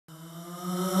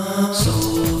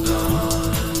Soul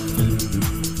Garden.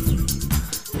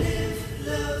 Live,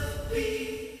 love,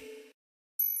 be.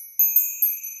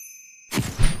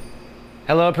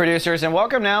 Hello producers, and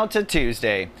welcome now to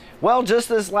Tuesday. Well, just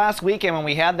this last weekend when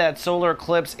we had that solar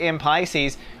eclipse in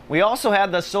Pisces, we also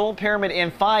had the Soul Pyramid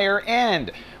in Fire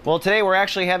end. Well, today we're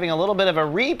actually having a little bit of a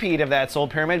repeat of that Soul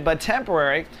Pyramid, but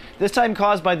temporary, this time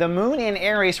caused by the Moon in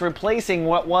Aries replacing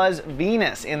what was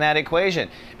Venus in that equation.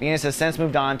 Venus has since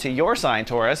moved on to your sign,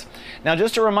 Taurus. Now,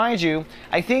 just to remind you,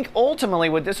 I think ultimately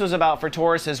what this was about for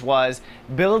Tauruses was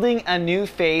building a new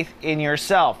faith in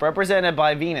yourself, represented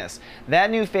by Venus. That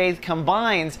new faith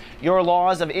combines your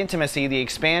laws of intimacy, the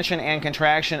expansion and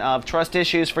contraction of trust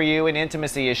issues for you and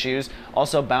intimacy issues,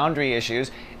 also boundary issues,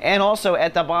 and also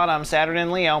at the bottom, Saturn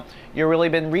and Leo, you've really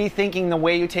been rethinking the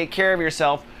way you take care of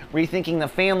yourself, rethinking the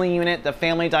family unit, the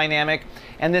family dynamic,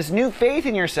 and this new faith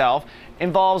in yourself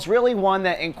involves really one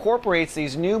that incorporates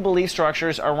these new belief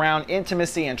structures around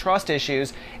intimacy and trust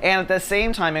issues, and at the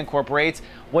same time incorporates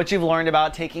what you've learned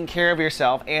about taking care of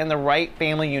yourself and the right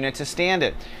family unit to stand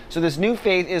it. So this new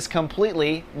faith is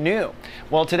completely new.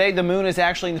 Well, today the moon is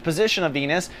actually in the position of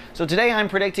Venus, so today I'm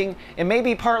predicting it may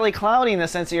be partly cloudy in the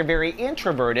sense that you're very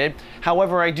introverted.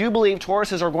 However, I do believe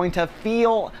Tauruses are going to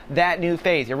feel that new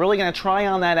faith. You're really going to try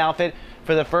on that outfit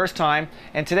for the first time,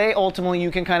 and today ultimately you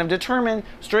can kind of determine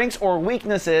strengths or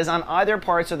weaknesses on either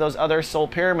parts of those other soul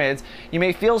pyramids. You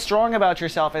may feel strong about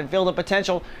yourself and feel the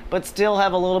potential, but still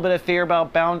have a little bit of fear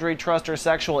about boundary, trust, or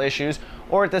sexual issues.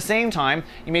 Or at the same time,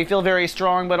 you may feel very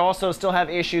strong, but also still have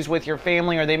issues with your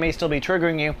family, or they may still be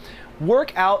triggering you.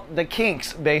 Work out the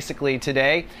kinks basically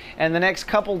today, and the next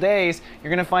couple days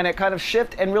you're going to find it kind of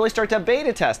shift and really start to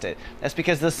beta test it. That's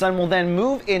because the sun will then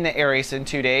move into Aries in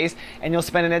 2 days, and you'll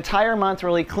spend an entire month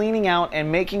really cleaning out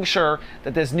and making sure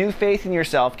that this new faith in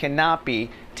yourself cannot be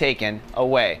taken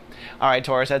away. All right,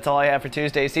 Taurus, that's all I have for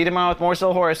Tuesday. See you tomorrow with more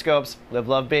soul horoscopes. Live,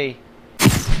 love, be.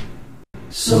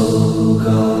 Soul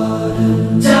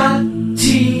Garden.